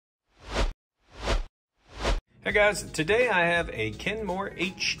Hey guys, today I have a Kenmore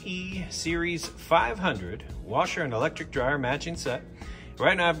HE Series 500 washer and electric dryer matching set.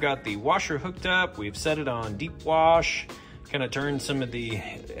 Right now I've got the washer hooked up. We've set it on deep wash, kind of turned some of the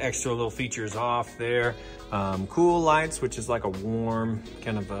extra little features off there. Cool lights, which is like a warm,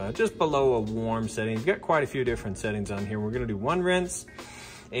 kind of just below a warm setting. We've got quite a few different settings on here. We're gonna do one rinse,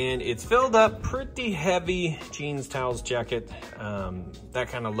 and it's filled up pretty heavy, jeans, towels, jacket, that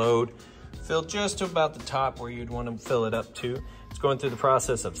kind of load. Filled just to about the top where you'd want to fill it up to. It's going through the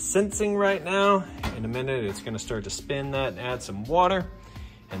process of sensing right now. In a minute, it's going to start to spin that and add some water,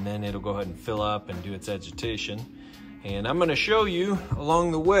 and then it'll go ahead and fill up and do its agitation. And I'm going to show you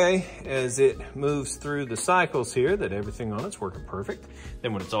along the way as it moves through the cycles here that everything on it's working perfect.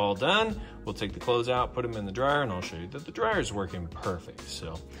 Then when it's all done, we'll take the clothes out, put them in the dryer, and I'll show you that the dryer is working perfect.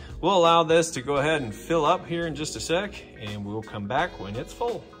 So we'll allow this to go ahead and fill up here in just a sec, and we'll come back when it's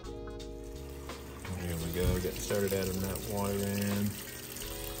full. Here we go, getting started adding that water in.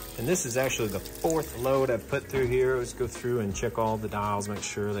 And this is actually the fourth load I've put through here. Let's go through and check all the dials, make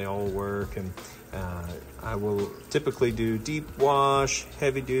sure they all work. And I will typically do deep wash,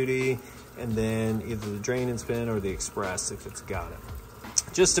 heavy duty, and then either the drain and spin or the express if it's got it.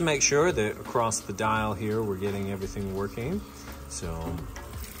 Just to make sure that across the dial here, we're getting everything working. So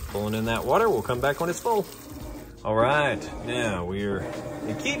pulling in that water, we'll come back when it's full. All right, now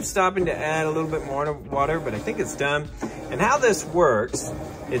it keeps stopping to add a little bit more water, but I think it's done. And how this works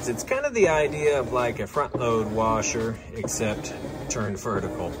is it's kind of the idea of like a front load washer, except turned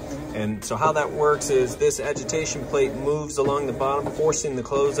vertical. And so how that works is this agitation plate moves along the bottom, forcing the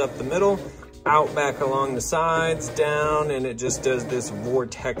clothes up the middle, out back along the sides, down, and it just does this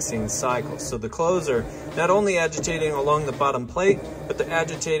vortexing cycle. So the clothes are not only agitating along the bottom plate, but they're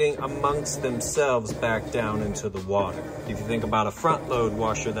agitating amongst themselves back down into the water. If you think about a front load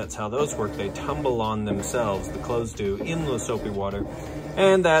washer, that's how those work. They tumble on themselves, the clothes do, in the soapy water.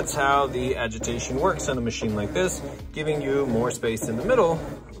 And that's how the agitation works on a machine like this, giving you more space in the middle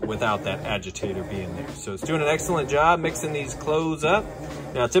without that agitator being there. So it's doing an excellent job mixing these clothes up.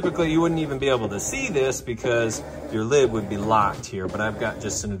 Now, typically you wouldn't even be able to see this because your lid would be locked here, but I've got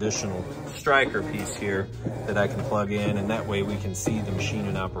just an additional striker piece here that I can plug in, and that way we can see the machine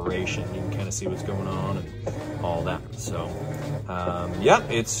in operation. You can kind of see what's going on and all that. So, yep,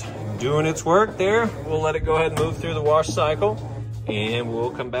 it's doing its work there. We'll let it go ahead and move through the wash cycle, and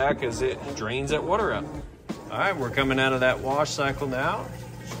we'll come back as it drains that water out. All right, we're coming out of that wash cycle now.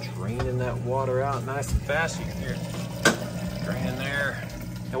 Just draining that water out nice and fast. You can hear it draining there.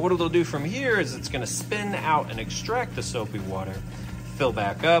 Now what it'll do from here is it's gonna spin out and extract the soapy water, fill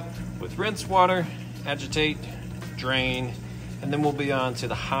back up with rinse water, agitate, drain, and then we'll be on to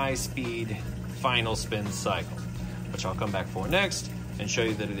the high-speed final spin cycle, which I'll come back for next and show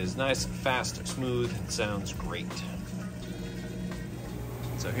you that it is nice, fast, smooth, and sounds great.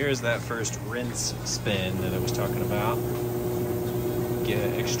 So here's that first rinse spin that I was talking about.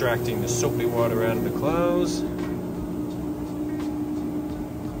 Extracting the soapy water out of the clothes.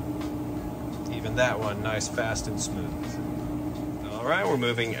 Even that one, nice, fast, and smooth. All right, we're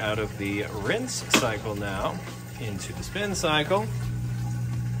moving out of the rinse cycle now into the spin cycle.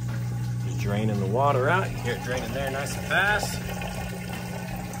 Just draining the water out. You hear it draining there nice and fast.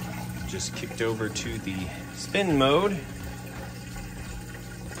 Just kicked over to the spin mode.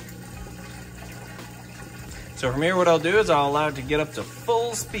 So from here, what I'll do is I'll allow it to get up to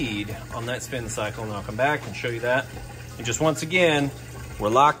full speed on that spin cycle, and I'll come back and show you that. And just once again, we're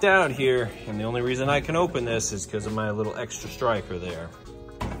locked out here, and the only reason I can open this is because of my little extra striker there.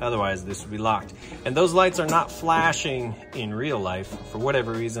 Otherwise, this would be locked. And those lights are not flashing in real life. For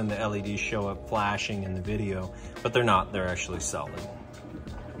whatever reason, the LEDs show up flashing in the video, but they're not, they're actually solid.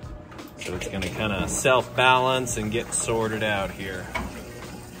 So it's gonna kind of self-balance and get sorted out here.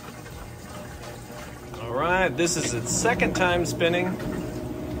 All right, this is its second time spinning.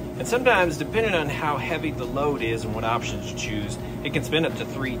 And sometimes, depending on how heavy the load is and what options you choose, it can spin up to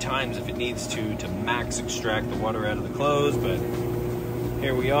 3 times if it needs to max extract the water out of the clothes. But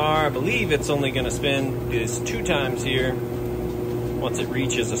here we are. I believe it's only gonna spin this 2 times here. Once it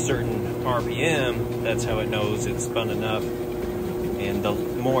reaches a certain RPM, that's how it knows it's spun enough. And the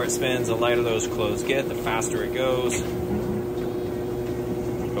more it spins, the lighter those clothes get, the faster it goes.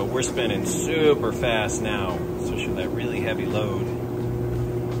 But we're spinning super fast now, especially with that really heavy load.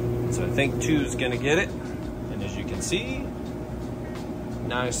 So I think 2 is gonna get it. And as you can see,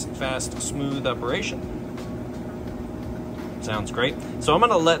 nice, fast, smooth operation. Sounds great. So I'm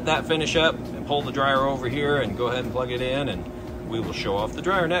gonna let that finish up and pull the dryer over here and go ahead and plug it in, and we will show off the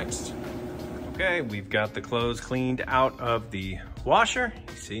dryer next. Okay, we've got the clothes cleaned out of the washer.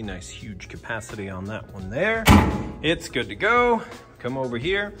 You see, nice huge capacity on that one there. It's good to go. Come over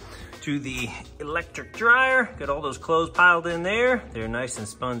here to the electric dryer. Got all those clothes piled in there. They're nice and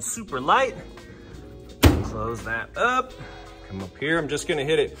spun super light. Close that up. Come up here. I'm just gonna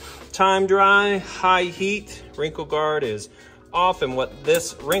hit it time dry, high heat. Wrinkle guard is off, and what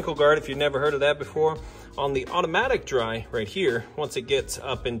this wrinkle guard, if you've never heard of that before, on the automatic dry right here, once it gets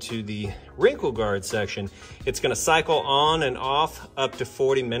up into the wrinkle guard section, it's gonna cycle on and off up to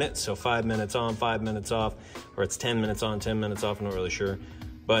 40 minutes. So 5 minutes on, 5 minutes off, or it's 10 minutes on, 10 minutes off, I'm not really sure.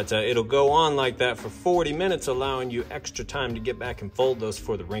 But it'll go on like that for 40 minutes, allowing you extra time to get back and fold those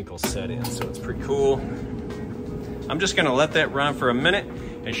before the wrinkles set in. So it's pretty cool. I'm just gonna let that run for a minute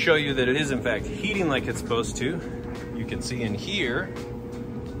and show you that it is in fact heating like it's supposed to. You can see in here,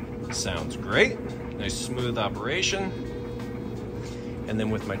 sounds great. Nice smooth operation. And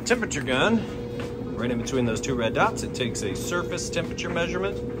then with my temperature gun, right in between those two red dots, it takes a surface temperature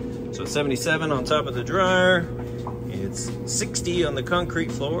measurement. So 77 on top of the dryer. It's 60 on the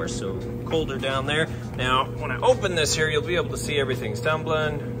concrete floor, so colder down there. Now, when I open this here, you'll be able to see everything's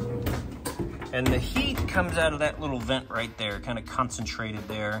tumbling. And the heat comes out of that little vent right there, kind of concentrated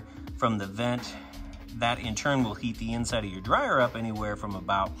there from the vent. That in turn will heat the inside of your dryer up anywhere from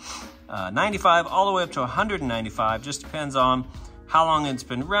about 95 all the way up to 195. Just depends on how long it's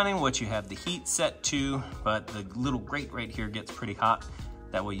been running, what you have the heat set to, but the little grate right here gets pretty hot.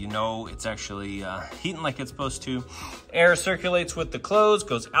 That way you know it's actually heating like it's supposed to. Air circulates with the clothes,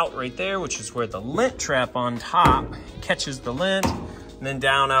 goes out right there, which is where the lint trap on top catches the lint, and then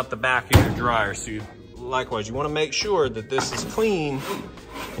down out the back of your dryer. So likewise, you want to make sure that this is clean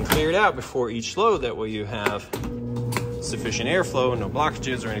and cleared out before each load. That way you have sufficient airflow, no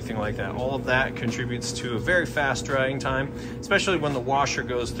blockages or anything like that. All of that contributes to a very fast drying time, especially when the washer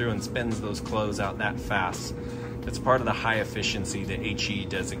goes through and spins those clothes out that fast. It's part of the high efficiency, the HE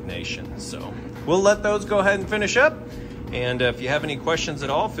designation. So we'll let those go ahead and finish up. And if you have any questions at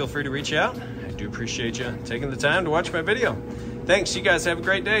all, feel free to reach out. I do appreciate you taking the time to watch my video. Thanks, you guys have a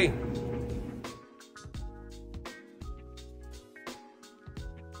great day.